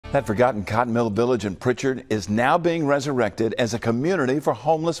That forgotten Cotton Mill Village in Pritchard is now being resurrected as a community for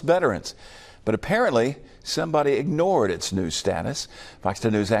homeless veterans. But apparently, somebody ignored its new status. Fox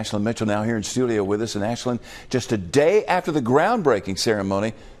 10 News' Ashlyn Mitchell now here in studio with us. And Ashlyn, just a day after the groundbreaking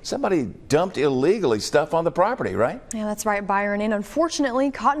ceremony, somebody dumped illegally stuff on the property, right? Yeah, that's right, Byron. And unfortunately,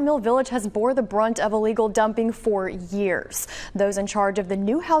 Cotton Mill Village has bore the brunt of illegal dumping for years. Those in charge of the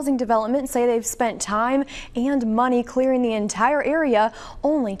new housing development say they've spent time and money clearing the entire area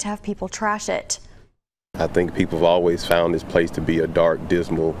only to have people trash it. I think people have always found this place to be a dark,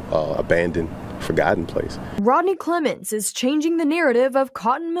 dismal, abandoned, forgotten place. Rodney Clements is changing the narrative of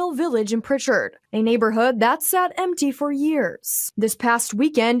Cotton Mill Village in Pritchard, a neighborhood that sat empty for years. This past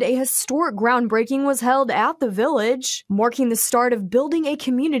weekend, a historic groundbreaking was held at the village, marking the start of building a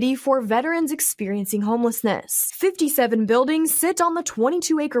community for veterans experiencing homelessness. 57 buildings sit on the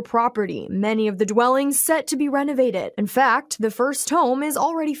 22-acre property, many of the dwellings set to be renovated. In fact, the first home is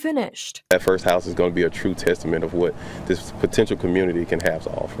already finished. That first house is going to be a true testament of what this potential community can have to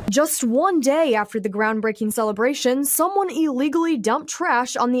offer. Just one day after the groundbreaking celebration, someone illegally dumped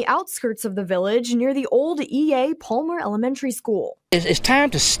trash on the outskirts of the village near the old E.A. Palmer Elementary School. It's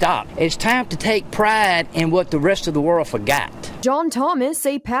time to stop. It's time to take pride in what the rest of the world forgot. John Thomas,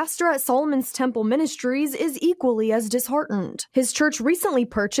 a pastor at Solomon's Temple Ministries, is equally as disheartened. His church recently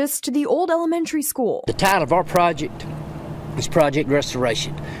purchased the old elementary school. The title of our project is Project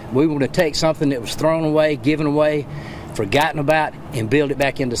Restoration. We want to take something that was thrown away, given away, forgotten about, and build it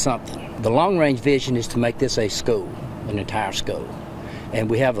back into something. The long-range vision is to make this a school, an entire school. And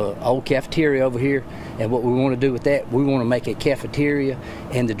we have an old cafeteria over here, and what we want to do with that, we want to make a cafeteria,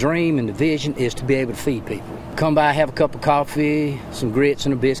 and the dream and the vision is to be able to feed people. Come by, have a cup of coffee, some grits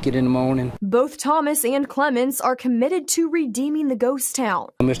and a biscuit in the morning. Both Thomas and Clements are committed to redeeming the ghost town.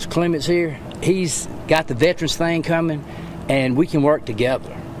 Mr. Clements here, he's got the veterans thing coming, and we can work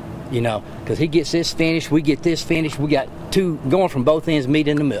together. You know, because he gets this finished, we get this finished, we got two going from both ends, meet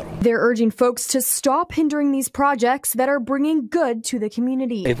in the middle. They're urging folks to stop hindering these projects that are bringing good to the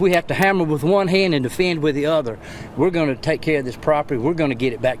community. If we have to hammer with one hand and defend with the other, we're going to take care of this property. We're going to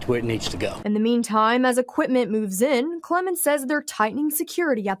get it back to where it needs to go. In the meantime, as equipment moves in, Clemens says they're tightening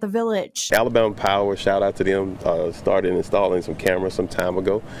security at the village. Alabama Power, shout out to them, started installing some cameras some time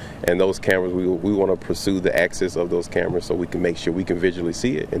ago. And those cameras, we want to pursue the access of those cameras so we can make sure we can visually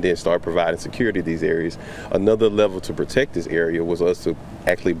see it and then start providing security to these areas. Another level to protect this area was us to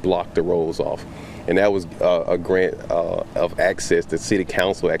actually block the roads off. And that was a grant of access that City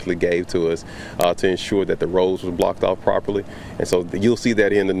Council actually gave to us to ensure that the roads were blocked off properly. And so you'll see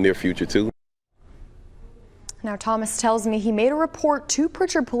that in the near future too. Now, Thomas tells me he made a report to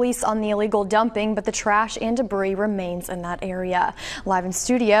Pritchard Police on the illegal dumping, but the trash and debris remains in that area. Live in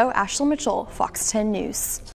studio, Ashlyn Mitchell, Fox 10 News.